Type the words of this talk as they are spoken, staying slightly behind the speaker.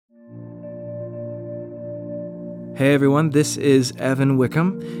Hey everyone, this is Evan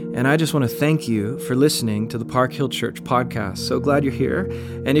Wickham, and I just want to thank you for listening to the Park Hill Church podcast. So glad you're here.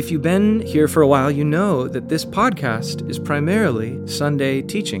 And if you've been here for a while, you know that this podcast is primarily Sunday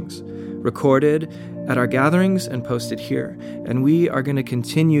teachings, recorded at our gatherings and posted here. And we are going to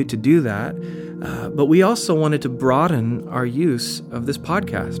continue to do that, but we also wanted to broaden our use of this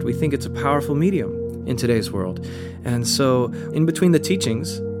podcast. We think it's a powerful medium in today's world. And so in between the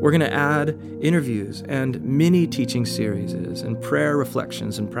teachings, we're going to add interviews and mini teaching series and prayer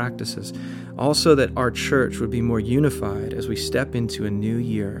reflections and practices, also that our church would be more unified as we step into a new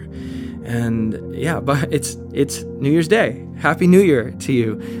year. And yeah, but it's New Year's Day. Happy New Year to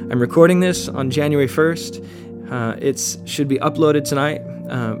you. I'm recording this on January 1st. It should be uploaded tonight,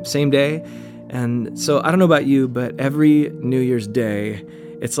 same day. And so I don't know about you, but every New Year's Day,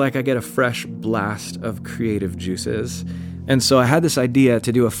 it's like I get a fresh blast of creative juices. And so I had this idea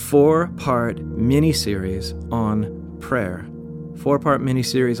to do a 4-part mini-series on prayer. 4-part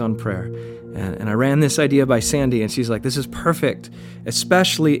mini-series on prayer. And I ran this idea by Sandy, and she's like, this is perfect,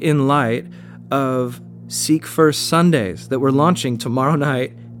 especially in light of Seek First Sundays that we're launching tomorrow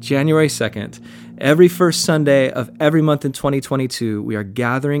night, January 2nd. Every first Sunday of every month in 2022, we are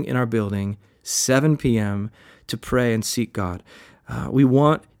gathering in our building, 7 p.m., to pray and seek God. We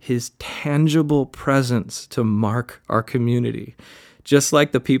want His tangible presence to mark our community. Just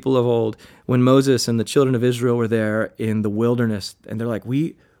like the people of old, when Moses and the children of Israel were there in the wilderness, and they're like,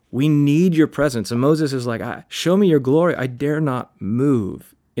 we need your presence. And Moses is like, show me your glory. I dare not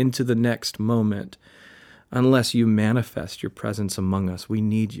move into the next moment unless you manifest your presence among us. We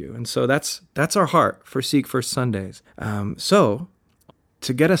need you. And so that's our heart for Seek First Sundays. So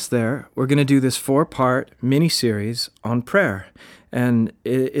to get us there, we're going to do this 4-part mini-series on prayer. And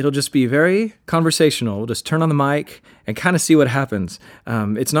it'll just be very conversational. We'll just turn on the mic and kind of see what happens.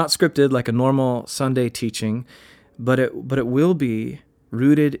 It's not scripted like a normal Sunday teaching, but it will be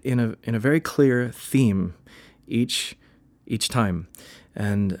rooted in a very clear theme each time.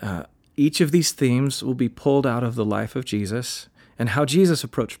 And each of these themes will be pulled out of the life of Jesus and how Jesus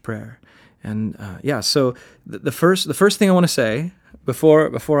approached prayer. And so the first thing I want to say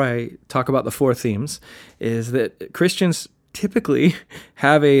before I talk about the 4 themes is that Christians typically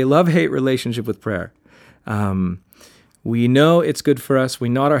have a love-hate relationship with prayer. We know it's good for us. We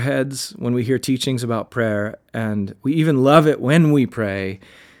nod our heads when we hear teachings about prayer, and we even love it when we pray.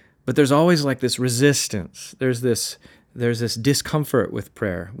 But there's always like this resistance. There's this discomfort with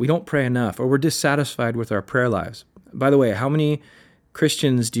prayer. We don't pray enough, or we're dissatisfied with our prayer lives. By the way, how many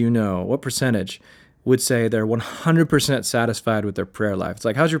Christians do you know? What percentage would say they're 100% satisfied with their prayer life? It's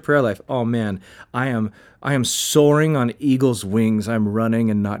like, how's your prayer life? Oh man, I am soaring on eagle's wings. I'm running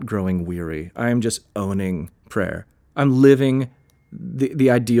and not growing weary. I am just owning prayer. I'm living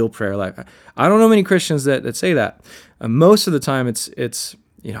the ideal prayer life. I don't know many Christians that say that. Most of the time it's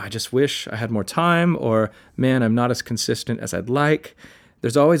I just wish I had more time, or man, I'm not as consistent as I'd like.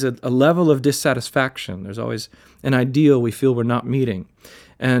 There's always a level of dissatisfaction. There's always an ideal we feel we're not meeting.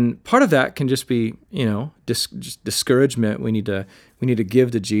 And part of that can just be, just discouragement. We need to give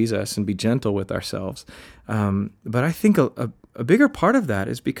to Jesus and be gentle with ourselves. But I think a bigger part of that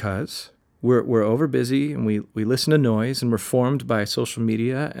is because we're over busy, and we listen to noise, and we're formed by social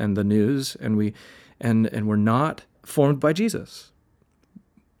media and the news, and we're not formed by Jesus.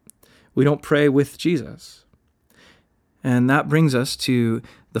 We don't pray with Jesus. And that brings us to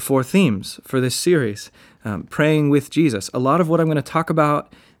the 4 themes for this series, praying with Jesus. A lot of what I'm going to talk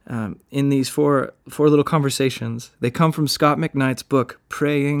about in these four little conversations, they come from Scott McKnight's book,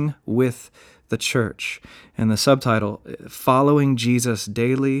 Praying with the Church, and the subtitle, Following Jesus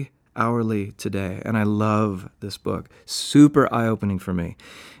Daily, Hourly, Today. And I love this book. Super eye-opening for me.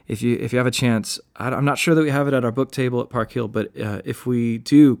 If you have a chance, I'm not sure that we have it at our book table at Park Hill, but if we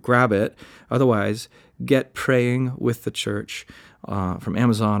do, grab it. Otherwise, get Praying with the Church from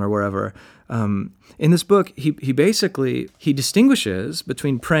Amazon or wherever. In this book, he distinguishes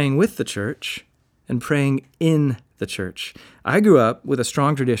between praying with the church and praying in the church. I grew up with a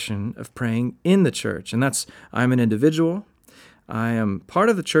strong tradition of praying in the church, and I'm an individual. I am part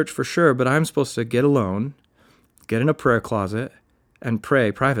of the church for sure, but I'm supposed to get alone, get in a prayer closet, and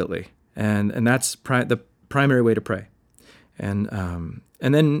pray privately. And that's the primary way to pray. And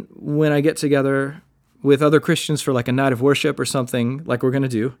then when I get together with other Christians for like a night of worship or something like we're going to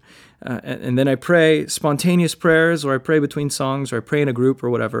do, and then I pray spontaneous prayers, or I pray between songs, or I pray in a group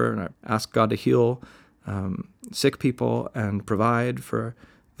or whatever, and I ask God to heal sick people and provide for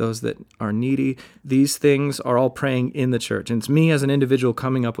those that are needy. These things are all praying in the church, and it's me as an individual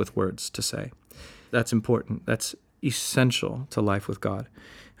coming up with words to say. That's important. That's essential to life with God.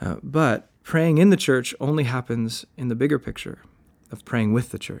 But praying in the church only happens in the bigger picture of praying with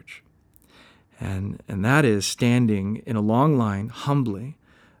the church. And that is standing in a long line humbly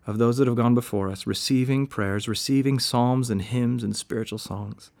of those that have gone before us, receiving prayers, receiving psalms and hymns and spiritual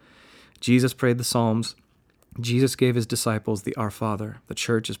songs. Jesus prayed the psalms. Jesus gave his disciples the Our Father. The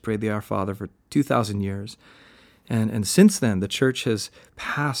church has prayed the Our Father for 2,000 years. And since then, the church has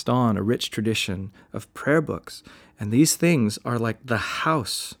passed on a rich tradition of prayer books. And these things are like the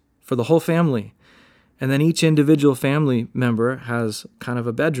house for the whole family. And then each individual family member has kind of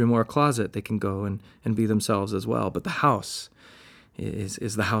a bedroom or a closet they can go and be themselves as well. But the house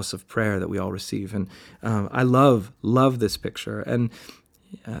is the house of prayer that we all receive. And I love this picture. And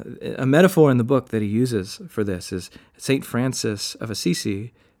a metaphor in the book that he uses for this is St. Francis of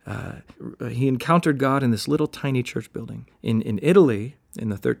Assisi. He encountered God in this little tiny church building in Italy in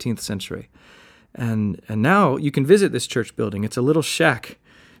the 13th century. And now you can visit this church building. It's a little shack.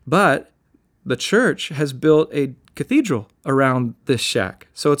 But the church has built a cathedral around this shack.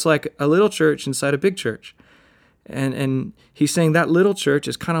 So it's like a little church inside a big church. And he's saying that little church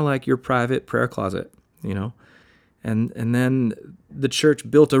is kind of like your private prayer closet, you know. And then the church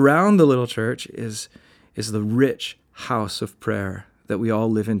built around the little church is the rich house of prayer that we all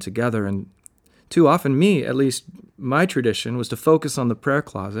live in together. And too often, me, at least my tradition, was to focus on the prayer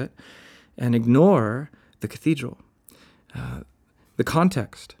closet and ignore the cathedral, the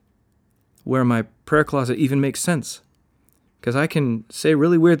context, where my prayer closet even makes sense. Because I can say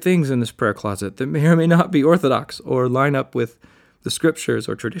really weird things in this prayer closet that may or may not be orthodox or line up with the scriptures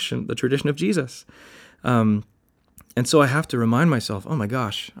or tradition, the tradition of Jesus. And so I have to remind myself, oh my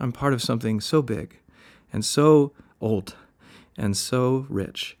gosh, I'm part of something so big and so old and so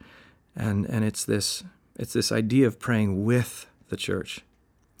rich. And it's this idea of praying with the church.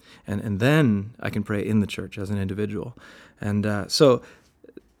 And then I can pray in the church as an individual. And so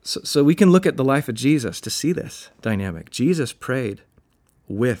we can look at the life of Jesus to see this dynamic. Jesus prayed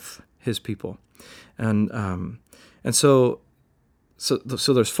with his people. And so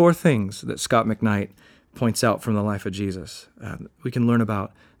there's four things that Scott McKnight points out from the life of Jesus. We can learn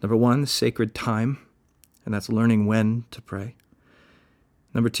about, number one, sacred time, and that's learning when to pray.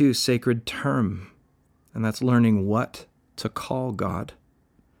 Number two, sacred term, and that's learning what to call God.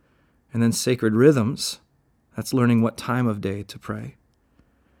 And then sacred rhythms, that's learning what time of day to pray.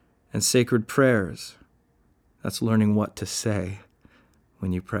 And sacred prayers, that's learning what to say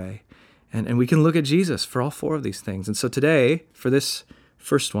when you pray. And we can look at Jesus for all four of these things. And so today, for this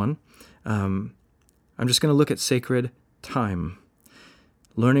first one, I'm just going to look at sacred time,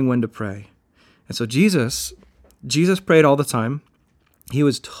 learning when to pray. And so Jesus prayed all the time. He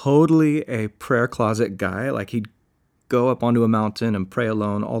was totally a prayer closet guy. Like he'd go up onto a mountain and pray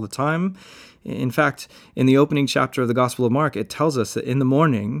alone all the time. In fact, in the opening chapter of the Gospel of Mark, it tells us that in the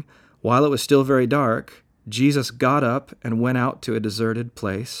morning, while it was still very dark, Jesus got up and went out to a deserted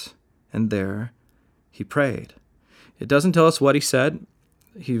place, and there he prayed. It doesn't tell us what he said.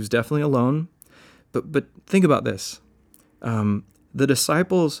 He was definitely alone. But think about this. The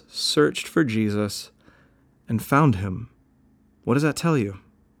disciples searched for Jesus and found him. What does that tell you?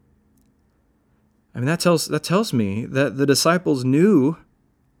 I mean, that tells me that the disciples knew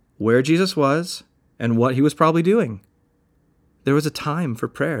where Jesus was and what he was probably doing. There was a time for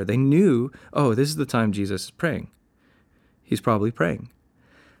prayer. They knew, oh, this is the time Jesus is praying. He's probably praying.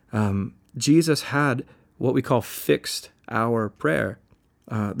 Jesus had what we call fixed hour prayer.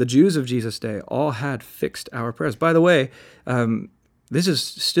 The Jews of Jesus' day all had fixed hour prayers. By the way, this is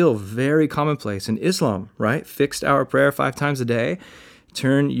still very commonplace in Islam, right? Fixed hour prayer 5 times a day.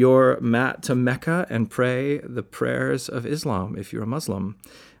 Turn your mat to Mecca and pray the prayers of Islam if you're a Muslim.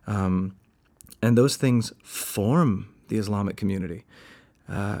 And those things form the Islamic community.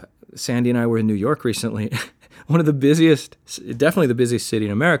 Sandy and I were in New York recently. One of the busiest, definitely the busiest city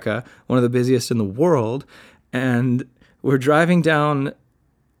in America, one of the busiest in the world. And we're driving down,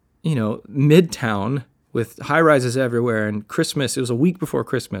 Midtown with high-rises everywhere, and Christmas, it was a week before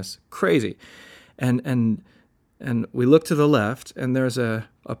Christmas. Crazy. And we look to the left, and there's a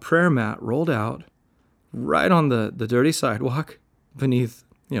prayer mat rolled out right on the dirty sidewalk beneath,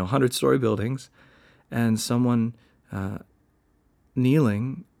 100-story buildings, and someone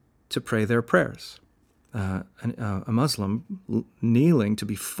kneeling to pray their prayers. A Muslim kneeling to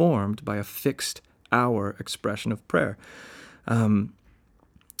be formed by a fixed hour expression of prayer. I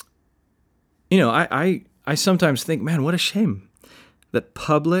sometimes think, man, what a shame that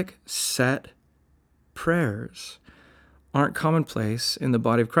public set prayers aren't commonplace in the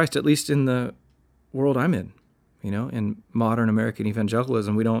body of Christ, at least in the world I'm in. In modern American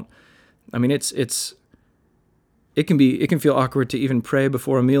evangelicalism, we don't. I mean, it's it can feel awkward to even pray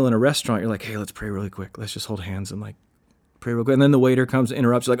before a meal in a restaurant. You're like, hey, let's pray really quick. Let's just hold hands and like pray real quick. And then the waiter comes and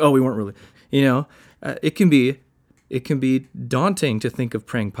interrupts. You're like, oh, we weren't really, it can be daunting to think of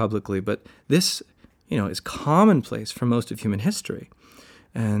praying publicly, but this, is commonplace for most of human history.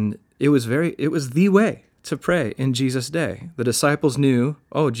 And it was the way to pray in Jesus' day. The disciples knew,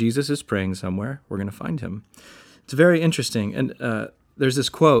 oh, Jesus is praying somewhere. We're going to find him. It's very interesting. And there's this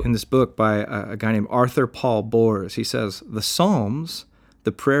quote in this book by a guy named Arthur Paul Bors. He says, the Psalms,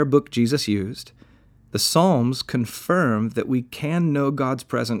 the prayer book Jesus used, the Psalms confirm that we can know God's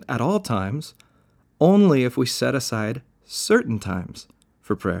presence at all times only if we set aside certain times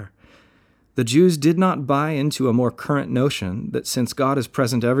for prayer. The Jews did not buy into a more current notion that since God is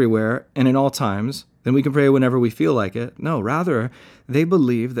present everywhere and in all times, then we can pray whenever we feel like it. No, rather, they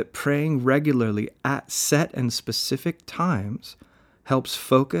believe that praying regularly at set and specific times helps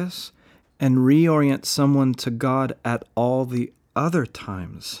focus and reorient someone to God at all the other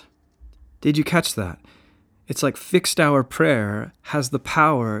times. Did you catch that? It's like fixed hour prayer has the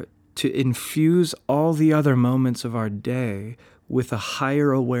power to infuse all the other moments of our day with a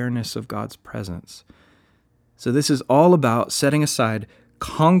higher awareness of God's presence. So this is all about setting aside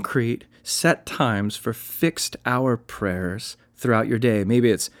concrete set times for fixed hour prayers throughout your day.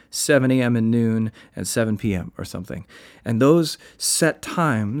 Maybe it's 7 a.m. and noon and 7 p.m. or something. And those set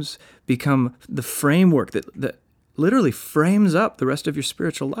times become the framework that literally frames up the rest of your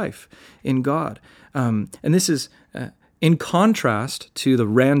spiritual life in God. And this is in contrast to the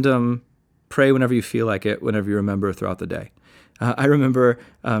random pray whenever you feel like it, whenever you remember throughout the day. I remember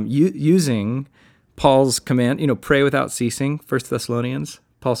using Paul's command, pray without ceasing, 1 Thessalonians.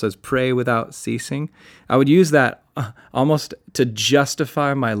 Paul says, pray without ceasing. I would use that almost to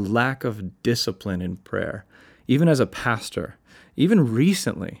justify my lack of discipline in prayer, even as a pastor. Even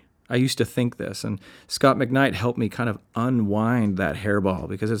recently, I used to think this, and Scott McKnight helped me kind of unwind that hairball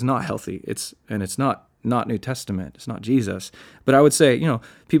because it's not healthy. It's not New Testament. It's not Jesus. But I would say,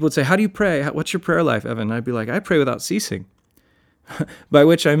 people would say, how do you pray? What's your prayer life, Evan? And I'd be like, I pray without ceasing. By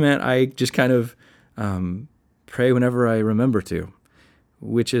which I meant I just kind of pray whenever I remember to,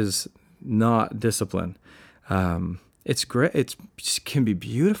 which is not discipline. It's great. It can be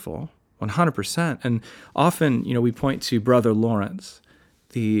beautiful, 100%. And often, we point to Brother Lawrence,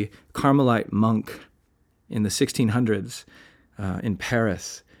 the Carmelite monk in the 1600s in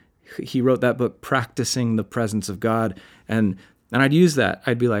Paris. He wrote that book, Practicing the Presence of God. And I'd use that.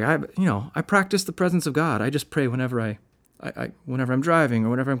 I'd be like, I practice the presence of God. I just pray whenever whenever I'm driving or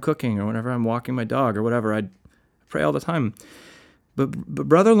whenever I'm cooking or whenever I'm walking my dog or whatever. I pray all the time. But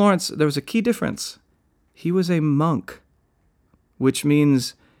Brother Lawrence, there was a key difference. He was a monk, which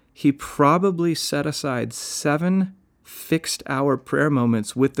means he probably set aside 7 fixed-hour prayer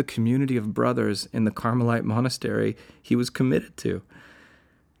moments with the community of brothers in the Carmelite monastery he was committed to.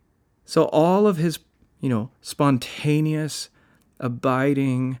 So all of his, spontaneous,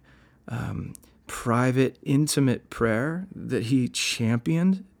 abiding, private, intimate prayer that he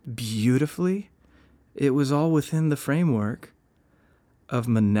championed beautifully, it was all within the framework of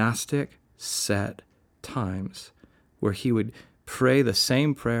monastic set times where he would pray the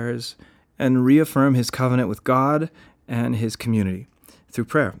same prayers and reaffirm his covenant with God and his community through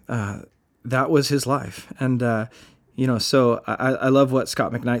prayer. That was his life. And, so I love what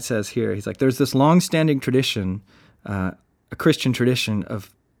Scott McKnight says here. He's like, there's this long-standing tradition, a Christian tradition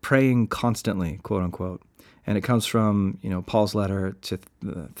of praying constantly, quote unquote. And it comes from, Paul's letter to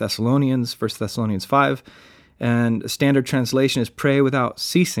the Thessalonians, 1 Thessalonians 5. And a standard translation is pray without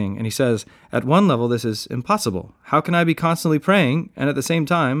ceasing. And he says, at one level, this is impossible. How can I be constantly praying and at the same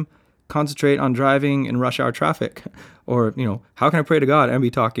time concentrate on driving in rush hour traffic? Or, how can I pray to God and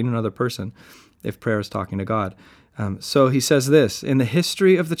be talking to another person if prayer is talking to God? So he says this, in the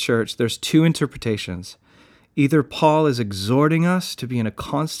history of the church, there's 2 interpretations. Either Paul is exhorting us to be in a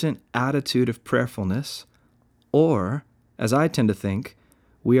constant attitude of prayerfulness, or, as I tend to think,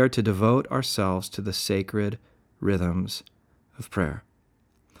 we are to devote ourselves to the sacred rhythms of prayer.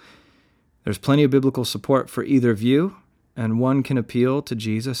 There's plenty of biblical support for either view, and one can appeal to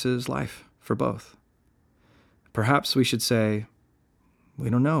Jesus' life for both. Perhaps we should say, we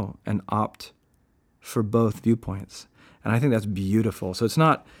don't know, and opt for both viewpoints. And I think that's beautiful. So it's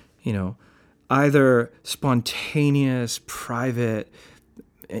not, either spontaneous, private,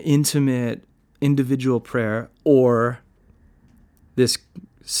 intimate, individual prayer or this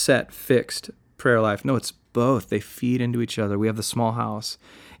set, fixed prayer life. No, it's both. They feed into each other. We have the small house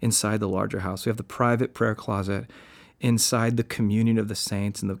inside the larger house. We have the private prayer closet inside the communion of the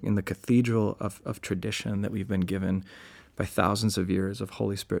saints in the cathedral of tradition that we've been given by thousands of years of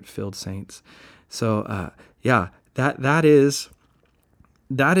Holy Spirit-filled saints. So, that is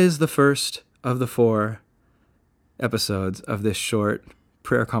the first of the 4 episodes of this short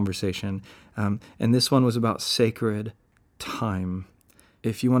prayer conversation. And this one was about sacred time.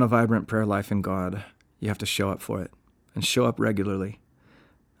 If you want a vibrant prayer life in God, you have to show up for it and show up regularly.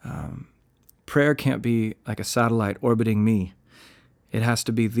 Prayer can't be like a satellite orbiting me. It has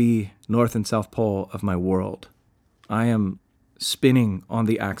to be the north and south pole of my world. I am spinning on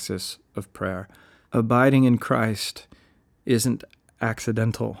the axis of prayer. Abiding in Christ isn't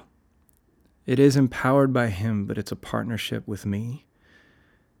accidental. It is empowered by Him, but it's a partnership with me.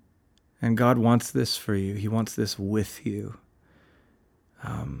 And God wants this for you. He wants this with you.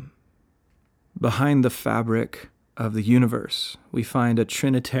 Behind the fabric of the universe, we find a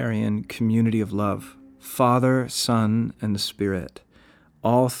Trinitarian community of love. Father, Son, and the Spirit,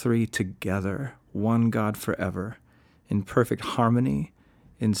 all 3 together, one God forever, in perfect harmony,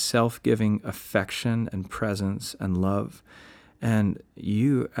 in self-giving affection and presence and love. And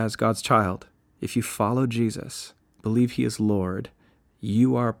you, as God's child, if you follow Jesus, believe He is Lord,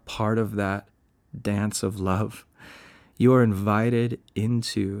 you are part of that dance of love. You are invited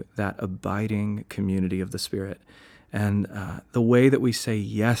into that abiding community of the Spirit. And the way that we say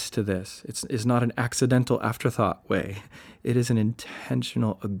yes to this, is not an accidental afterthought way. It is an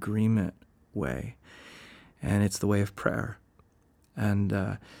intentional agreement way. And it's the way of prayer. And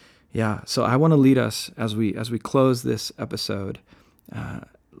so I want to lead us as we close this episode,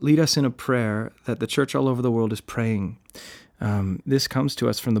 lead us in a prayer that the church all over the world is praying. This comes to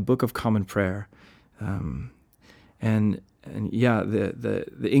us from the Book of Common Prayer. The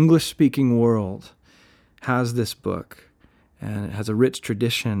English-speaking world has this book, and it has a rich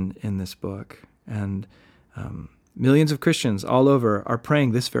tradition in this book. And millions of Christians all over are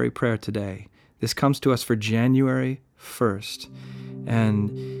praying this very prayer today. This comes to us for January 1st.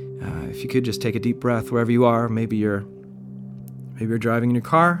 And if you could just take a deep breath wherever you are, maybe you're driving in your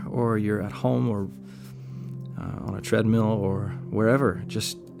car, or you're at home, or on a treadmill, or wherever.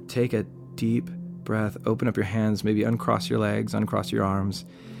 Just take a deep breath, open up your hands, maybe uncross your legs, uncross your arms,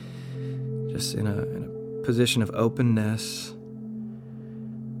 just in a position of openness,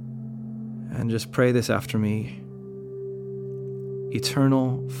 and just pray this after me.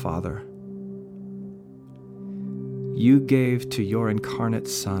 Eternal Father, you gave to your incarnate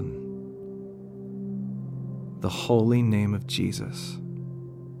Son the holy name of Jesus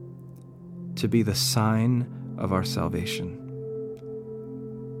to be the sign of our salvation.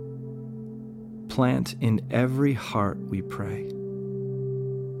 Plant in every heart, we pray,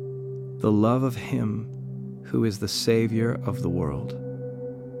 the love of Him who is the Savior of the world,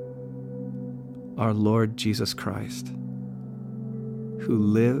 our Lord Jesus Christ, who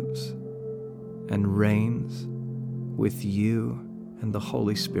lives and reigns with you and the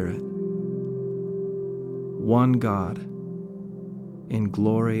Holy Spirit, one God in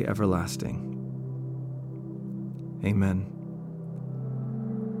glory everlasting. Amen.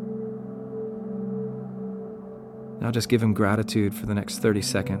 Now just give Him gratitude for the next 30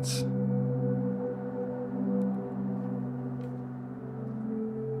 seconds.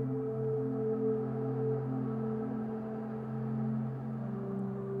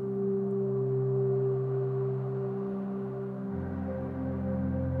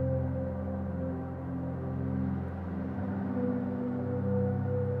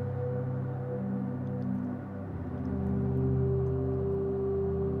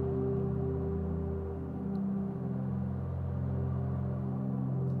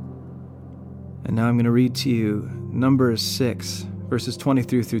 And now I'm going to read to you Numbers 6, verses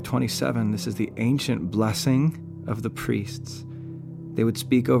 23 through 27. This is the ancient blessing of the priests. They would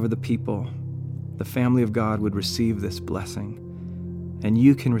speak over the people. The family of God would receive this blessing. And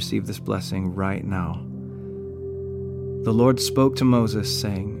you can receive this blessing right now. The Lord spoke to Moses,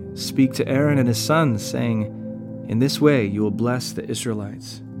 saying, "Speak to Aaron and his sons, saying, in this way you will bless the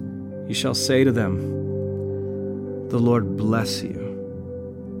Israelites. You shall say to them, the Lord bless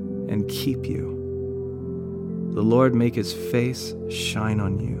you and keep you. The Lord make His face shine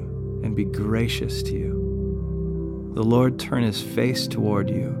on you and be gracious to you. The Lord turn His face toward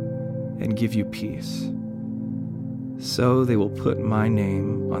you and give you peace. So they will put my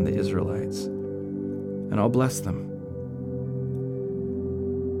name on the Israelites, and I'll bless them."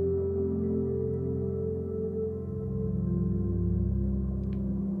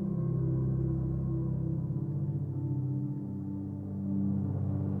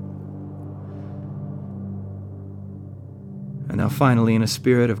 And now finally, in a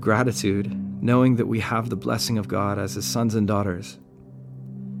spirit of gratitude, knowing that we have the blessing of God as His sons and daughters,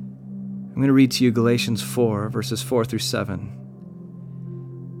 I'm going to read to you Galatians 4, verses 4 through 7.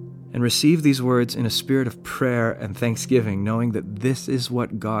 and receive these words in a spirit of prayer and thanksgiving, knowing that this is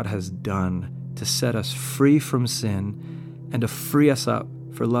what God has done to set us free from sin and to free us up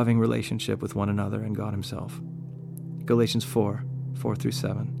for loving relationship with one another and God himself. Galatians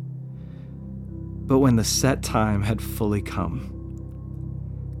 4:4-7. But when the set time had fully come,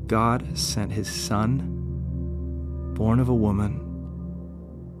 God sent his Son, born of a woman,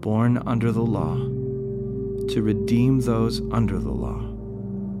 born under the law, to redeem those under the law,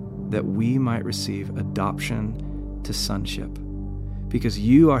 that we might receive adoption to sonship. Because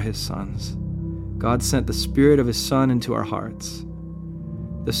you are his sons, God sent the Spirit of his Son into our hearts,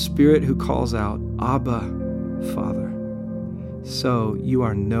 the Spirit who calls out, Abba, Father. So you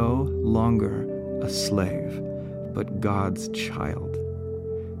are no longer a slave, but God's child.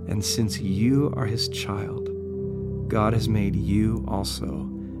 And since you are his child, God has made you also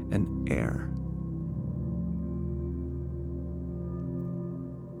an heir.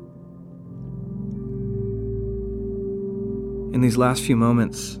 In these last few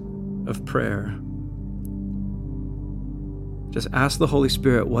moments of prayer, just ask the Holy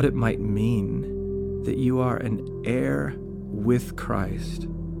Spirit what it might mean that you are an heir with Christ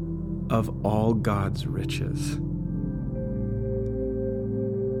of all God's riches.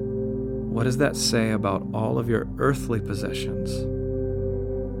 What does that say about all of your earthly possessions,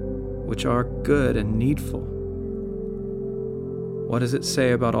 which are good and needful? What does it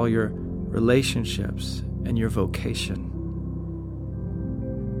say about all your relationships and your vocation?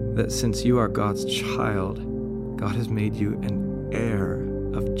 That since you are God's child, God has made you an heir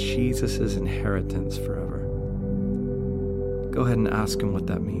of Jesus' inheritance forever. Go ahead and ask him what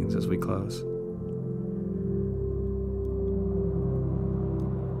that means as we close.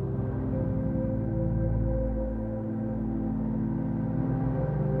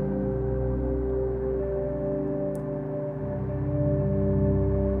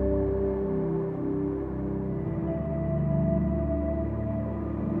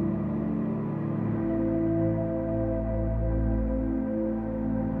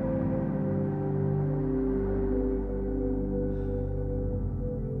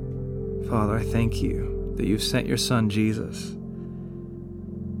 Father, I thank you that you've sent your Son, Jesus,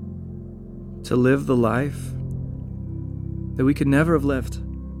 to live the life that we could never have lived.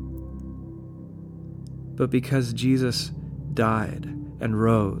 But because Jesus died and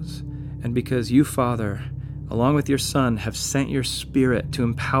rose, and because you, Father, along with your Son, have sent your Spirit to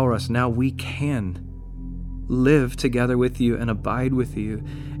empower us, now we can live together with you and abide with you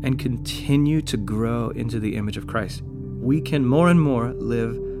and continue to grow into the image of Christ. We can more and more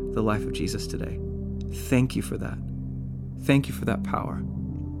live the life of Jesus today. Thank you for that. Thank you for that power.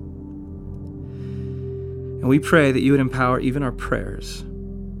 And we pray that you would empower even our prayers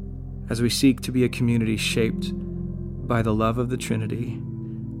as we seek to be a community shaped by the love of the Trinity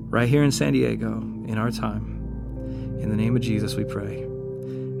right here in San Diego in our time. In the name of Jesus we pray.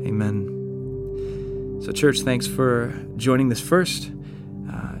 Amen. So church, thanks for joining this first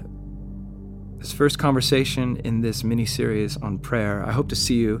conversation in this mini-series on prayer. I hope to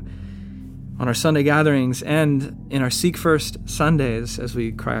see you on our Sunday gatherings and in our Seek First Sundays as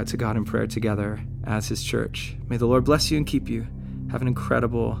we cry out to God in prayer together as his church. May the Lord bless you and keep you. Have an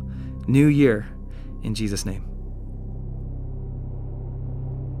incredible new year in Jesus' name.